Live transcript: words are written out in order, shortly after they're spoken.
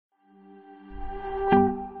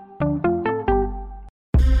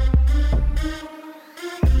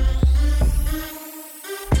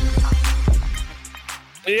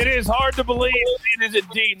It is hard to believe. It is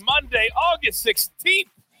indeed Monday, August 16th,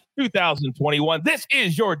 2021. This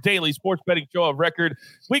is your daily sports betting show of record.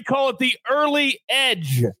 We call it the Early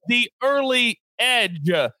Edge. The Early Edge.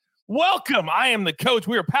 Welcome. I am the coach.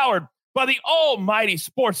 We are powered by the almighty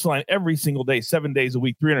Sportsline every single day, 7 days a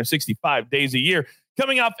week, 365 days a year.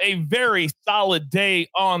 Coming off a very solid day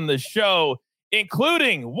on the show,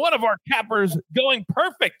 including one of our cappers going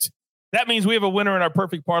perfect. That means we have a winner in our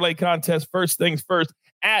perfect parlay contest. First things first,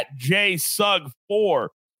 at JSug4.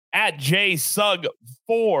 At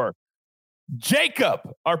JSug4. Jacob,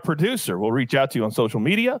 our producer, will reach out to you on social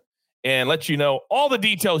media and let you know all the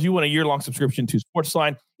details. You want a year-long subscription to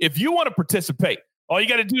Sportsline. If you want to participate, all you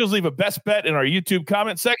got to do is leave a best bet in our YouTube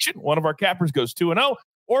comment section. One of our cappers goes 2-0,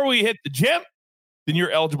 or we hit the gym. Then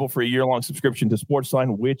you're eligible for a year-long subscription to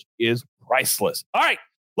Sportsline, which is priceless. All right,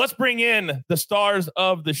 let's bring in the stars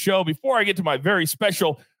of the show. Before I get to my very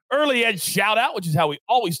special Early Edge shout-out, which is how we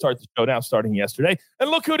always start the show now, starting yesterday. And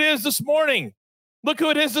look who it is this morning.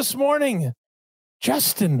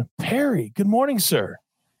 Justin Perry. Good morning, sir.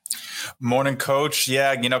 Morning, Coach.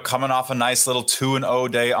 Yeah, coming off a nice little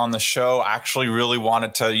 2-0 day on the show. Actually really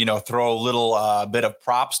wanted to, throw a little bit of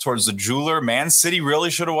props towards the jeweler. Man City really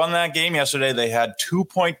should have won that game yesterday. They had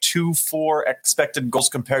 2.24 expected goals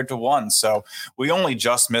compared to 1. So we only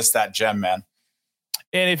just missed that gem, man.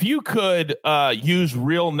 And if you could use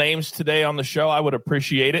real names today on the show, I would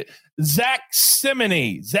appreciate it. Zach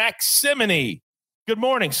Simony. Good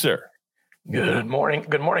morning, sir. Good morning,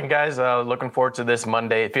 guys. Looking forward to this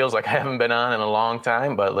Monday. It feels like I haven't been on in a long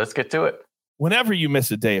time, but let's get to it. Whenever you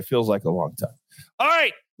miss a day, it feels like a long time. All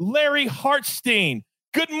right, Larry Hartstein.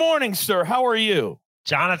 Good morning, sir. How are you?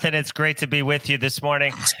 Jonathan, it's great to be with you this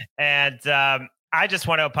morning. And I just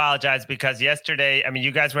want to apologize because yesterday,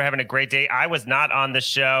 you guys were having a great day. I was not on the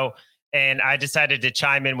show, and I decided to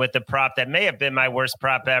chime in with the prop that may have been my worst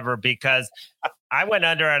prop ever because I went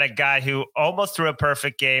under on a guy who almost threw a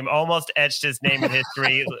perfect game, almost etched his name in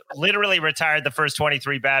history, literally retired the first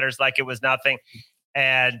 23 batters like it was nothing.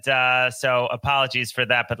 And so apologies for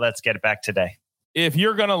that, but let's get it back today. If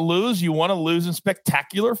you're going to lose, you want to lose in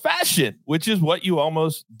spectacular fashion, which is what you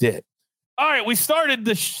almost did. All right, we started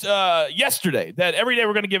this yesterday that every day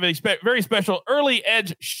we're going to give a very special Early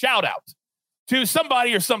Edge shout out to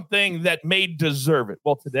somebody or something that may deserve it.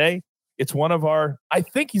 Well, today it's one of our, I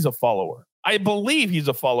think he's a follower. I believe he's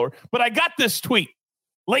a follower, but I got this tweet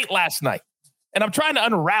late last night and I'm trying to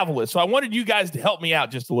unravel it. So I wanted you guys to help me out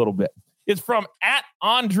just a little bit. It's from at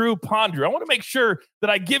Andrew Pondru. I want to make sure that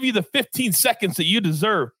I give you the 15 seconds that you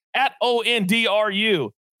deserve at ONDRU.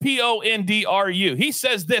 PONDRU. He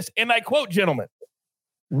says this, and I quote, gentlemen,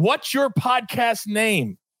 what's your podcast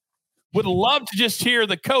name? Would love to just hear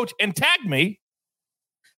the coach and tag me.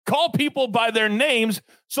 Call people by their names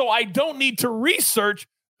so I don't need to research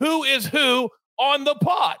who is who on the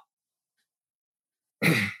pod.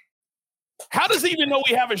 How does he even know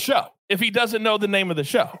we have a show if he doesn't know the name of the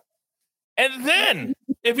show? And then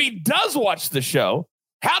if he does watch the show,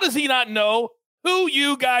 how does he not know who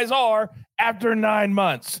you guys are after 9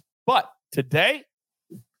 months? But today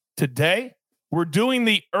we're doing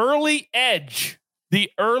the Early Edge,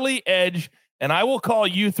 and I will call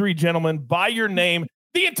you three gentlemen by your name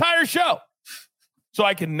the entire show so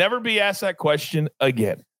I can never be asked that question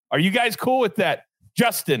again. Are you guys cool with that?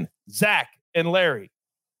 Justin, Zach, and Larry.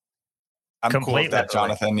 I'm cool with that,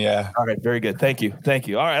 Jonathan. Yeah. All right. Very good. Thank you.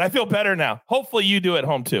 All right. I feel better now. Hopefully you do at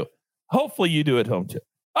home too. All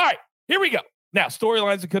right. Here we go. Now,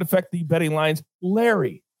 storylines that could affect the betting lines.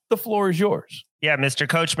 Larry, the floor is yours. Yeah, Mr.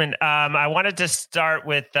 Coachman, I wanted to start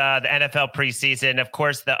with the NFL preseason. Of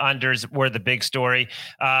course, the unders were the big story.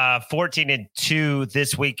 14-2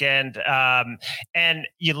 this weekend. And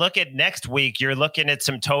you look at next week, you're looking at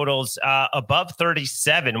some totals above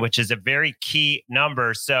 37, which is a very key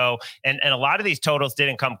number. So, and a lot of these totals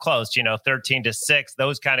didn't come close, 13-6,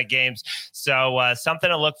 those kind of games. So something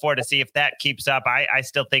to look for to see if that keeps up. I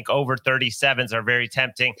still think over 37s are very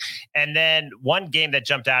tempting. And then one game that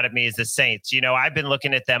jumped out at me is the Saints. I've been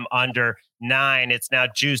looking at them under 9. It's now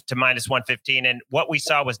juiced to -115. And what we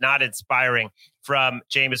saw was not inspiring from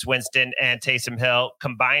Jameis Winston and Taysom Hill,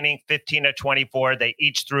 combining 15-24. They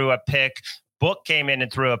each threw a pick. Book came in and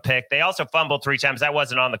threw a pick. They also fumbled 3 times. That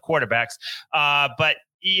wasn't on the quarterbacks. But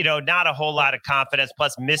not a whole lot of confidence,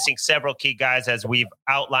 plus missing several key guys as we've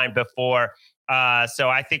outlined before. So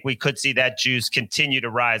I think we could see that juice continue to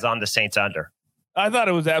rise on the Saints under. I thought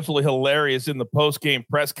it was absolutely hilarious in the post-game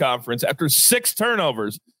press conference. After 6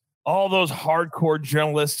 turnovers, all those hardcore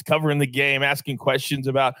journalists covering the game, asking questions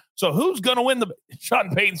about, so who's going to win the –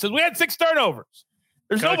 Sean Payton says, we had 6 turnovers.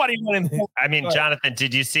 There's Coach, nobody winning. I mean, Jonathan,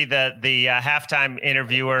 did you see the halftime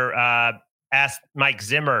interviewer asked Mike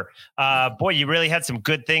Zimmer, boy, you really had some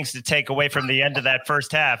good things to take away from the end of that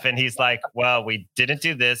first half. And he's like, well, we didn't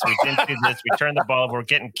do this. We didn't do this. We turned the ball. We're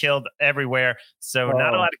getting killed everywhere. So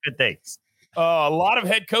not a lot of good things. A lot of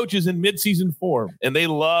head coaches in midseason form, and they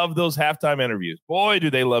love those halftime interviews. Boy, do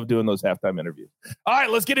they love doing those halftime interviews. All right,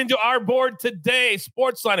 let's get into our board today.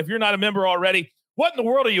 Sportsline, if you're not a member already, what in the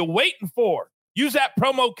world are you waiting for? Use that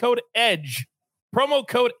promo code EDGE. Promo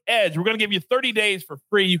code EDGE. We're going to give you 30 days for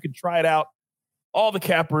free. You can try it out. All the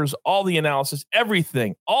cappers, all the analysis,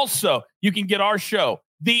 everything. Also, you can get our show,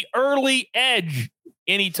 The Early Edge,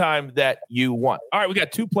 anytime that you want. All right, we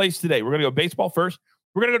got 2 plays today. We're going to go baseball first.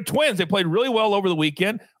 We're going to go Twins. They played really well over the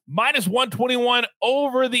weekend. Minus 121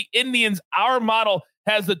 over the Indians. Our model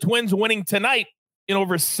has the Twins winning tonight in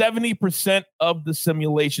over 70% of the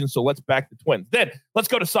simulation. So let's back the Twins. Then let's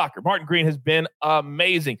go to soccer. Martin Green has been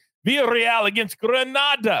amazing. Villarreal against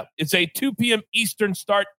Granada. It's a 2 p.m. Eastern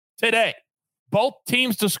start today. Both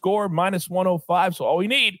teams to score minus 105. So all we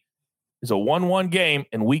need is a 1-1 game,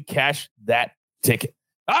 and we cash that ticket.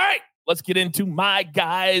 All right, let's get into my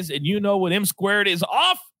guys. And you know when M squared is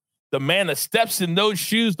off, the man that steps in those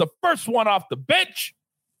shoes, the first one off the bench.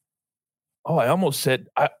 Oh, I almost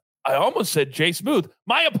said Jay Smooth.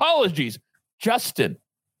 My apologies. Justin,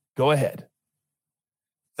 go ahead.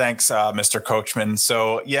 Thanks, Mr. Coachman.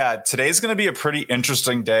 So, yeah, today's going to be a pretty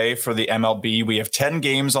interesting day for the MLB. We have 10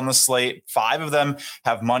 games on the slate. 5 of them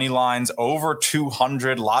have money lines over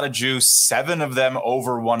 200, a lot of juice, 7 of them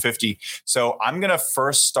over 150. So I'm going to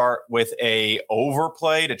first start with a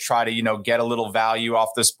overplay to try to, get a little value off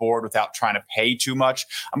this board without trying to pay too much.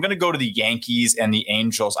 I'm going to go to the Yankees and the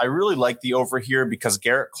Angels. I really like the over here because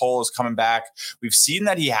Garrett Cole is coming back. We've seen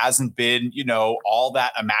that he hasn't been, all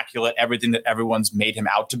that immaculate, everything that everyone's made him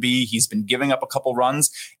out to be. He's been giving up a couple runs,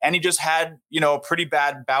 and he just had, a pretty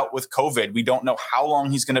bad bout with COVID. We don't know how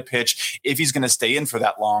long he's going to pitch, if he's going to stay in for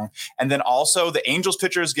that long. And then also the Angels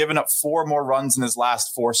pitcher has given up 4 more runs in his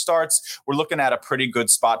last 4 starts. We're looking at a pretty good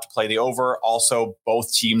spot to play the over. Also,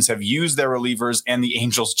 both teams have used their relievers, and the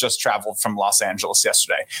Angels just traveled from Los Angeles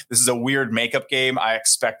yesterday. This is a weird makeup game. I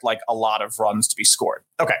expect a lot of runs to be scored.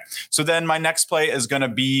 Okay, so then my next play is going to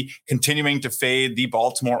be continuing to fade the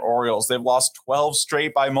Baltimore Orioles. They've lost 12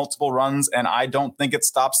 straight by multiple runs, and I don't think it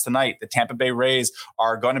stops tonight. The Tampa Bay Rays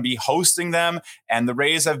are going to be hosting them, and the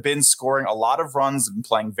Rays have been scoring a lot of runs and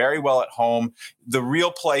playing very well at home. The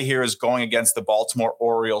real play here is going against the Baltimore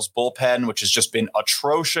Orioles bullpen, which has just been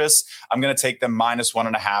atrocious. I'm going to take them minus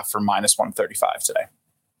 1.5 for minus 135 today.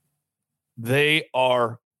 They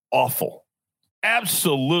are awful.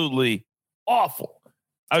 Absolutely awful.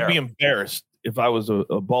 I'd be embarrassed if I was a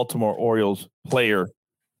Baltimore Orioles player,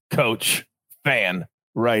 coach, fan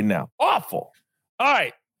right now. Awful. All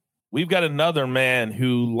right. We've got another man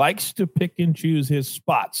who likes to pick and choose his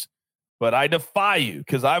spots, but I defy you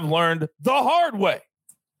because I've learned the hard way.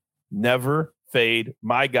 Never fade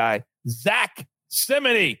my guy, Zach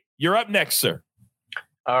Simony. You're up next, sir.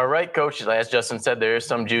 All right, Coach. As Justin said, there is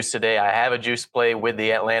some juice today. I have a juice play with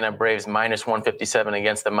the Atlanta Braves minus 157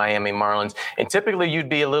 against the Miami Marlins. And typically you'd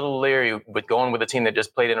be a little leery with going with a team that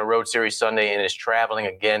just played in a road series Sunday and is traveling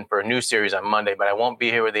again for a new series on Monday. But I won't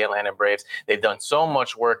be here with the Atlanta Braves. They've done so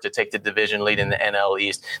much work to take the division lead in the NL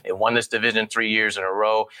East. They won this division 3 years in a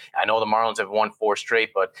row. I know the Marlins have won 4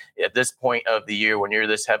 straight, but at this point of the year, when you're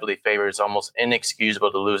this heavily favored, it's almost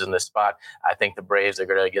inexcusable to lose in this spot. I think the Braves are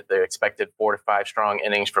going to get their expected 4 to 5 strong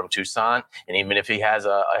innings from Tucson, and even if he has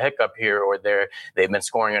a hiccup here or there, they've been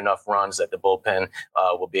scoring enough runs that the bullpen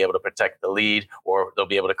will be able to protect the lead, or they'll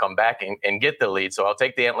be able to come back and get the lead. So I'll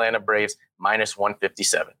take the Atlanta Braves minus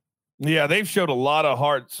 157. Yeah, they've showed a lot of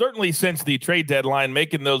heart, certainly since the trade deadline,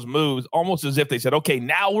 making those moves almost as if they said, okay,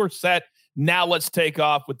 now we're set. Now let's take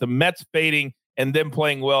off. With the Mets fading and them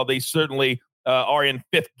playing well, they certainly are in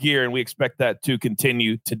 5th gear, and we expect that to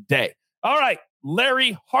continue today. All right,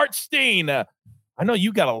 Larry Hartstein. I know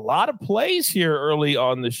you got a lot of plays here early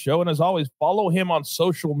on the show, and as always, follow him on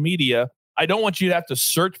social media. I don't want you to have to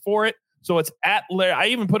search for it. So it's at Larry. I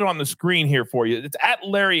even put it on the screen here for you. It's at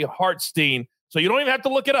Larry Hartstein. So you don't even have to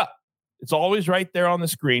look it up. It's always right there on the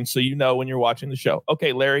screen, so you know when you're watching the show.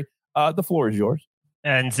 Okay, Larry, the floor is yours.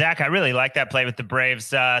 And Zach, I really like that play with the Braves.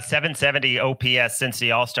 770 OPS since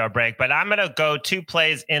the All-Star break. But I'm going to go 2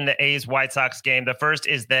 plays in the A's White Sox game. The first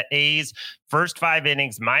is the A's first 5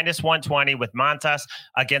 innings, -120 with Montas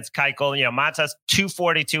against Keuchel. Montas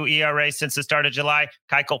 2.42 ERA since the start of July.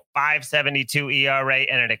 Keuchel 5.72 ERA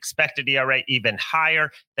and an expected ERA even higher.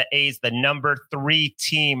 The A's, the number 3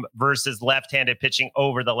 team versus left-handed pitching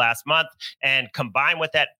over the last month. And combined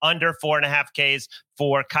with that, under 4.5 Ks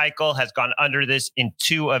for Keuchel, has gone under this in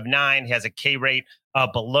 2 of 9. He has a K rate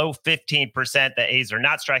below 15%. The A's are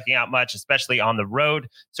not striking out much, especially on the road.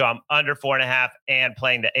 So I'm under 4.5 and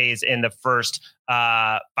playing the A's in the first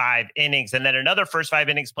 5 innings. And then another first 5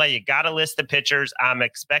 innings play. You got to list the pitchers. I'm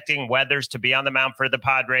expecting Weathers to be on the mound for the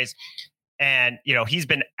Padres. And, he's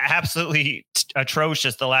been absolutely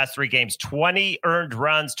atrocious the last 3 games. 20 earned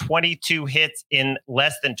runs, 22 hits in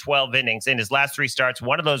less than 12 innings in his last 3 starts.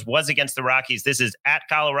 One of those was against the Rockies. This is at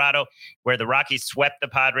Colorado, where the Rockies swept the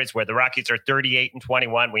Padres, where the Rockies are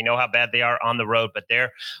 38-21. We know how bad they are on the road, but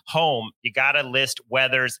they're home. You got to list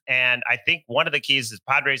Weathers. And I think one of the keys is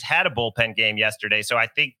Padres had a bullpen game yesterday. So I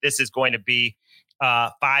think this is going to be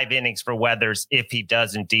 5 innings for Weathers if he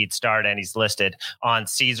does indeed start, and he's listed on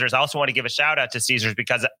Caesars. I also want to give a shout out to Caesars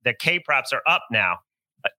because the K props are up now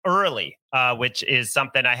early, which is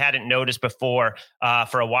something I hadn't noticed before.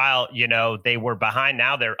 For a while, they were behind.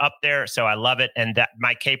 Now they're up there. So I love it. And that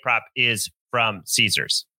my K prop is from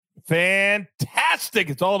Caesars.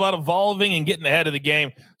 Fantastic. It's all about evolving and getting ahead of the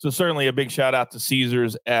game. So certainly a big shout out to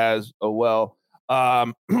Caesars as well.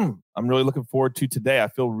 I'm really looking forward to today. I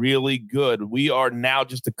feel really good. We are now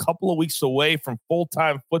just a couple of weeks away from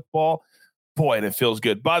full-time football. Boy, and it feels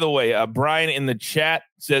good. By the way, Brian in the chat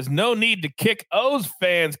says, no need to kick O's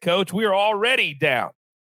fans, coach. We are already down.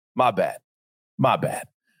 My bad.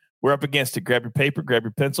 We're up against it. Grab your paper, grab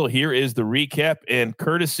your pencil. Here is the recap, and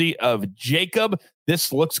courtesy of Jacob,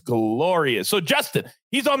 this looks glorious. So Justin,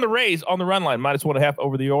 he's on the Rays on the run line, -1.5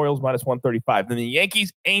 over the Orioles, -135. Then the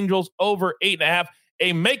Yankees, Angels over 8.5,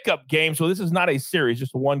 a makeup game. So this is not a series,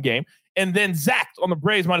 just a 1 game. And then Zach on the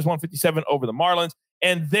Braves, -157 over the Marlins.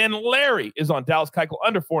 And then Larry is on Dallas Keuchel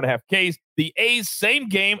under 4.5 Ks. The A's, same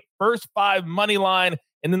game, first 5 money line.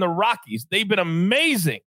 And then the Rockies, they've been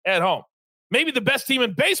amazing at home. Maybe the best team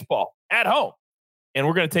in baseball at home. And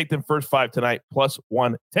we're going to take them first 5 tonight,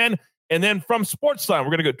 +110. And then from Sportsline, we're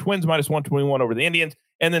going to go Twins -121 over the Indians.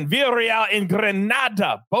 And then Villarreal and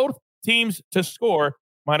Granada, both teams to score,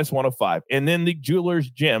 -105. And then the Jeweler's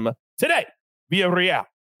Gym today, Villarreal,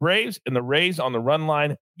 Braves, and the Rays on the run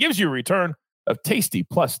line gives you a return of tasty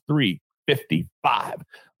 +355.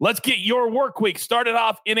 Let's get your work week started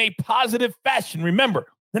off in a positive fashion. Remember,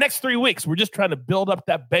 the next 3 weeks, we're just trying to build up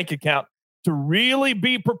that bank account to really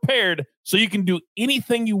be prepared so you can do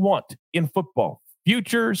anything you want in football.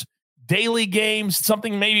 Futures, daily games,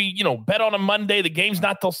 something maybe, bet on a Monday. The game's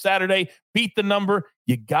not till Saturday. Beat the number.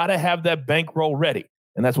 You got to have that bankroll ready.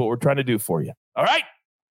 And that's what we're trying to do for you. All right?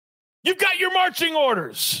 You've got your marching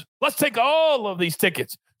orders. Let's take all of these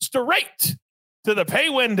tickets straight to the pay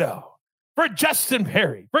window for Justin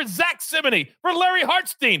Perry, for Zach Simony, for Larry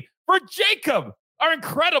Hartstein, for Jacob, our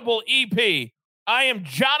incredible EP. I am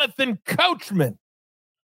Jonathan Coachman,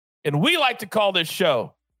 and we like to call this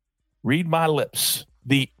show, read my lips,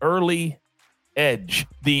 the early edge.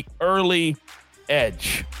 The early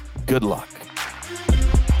edge. Good luck.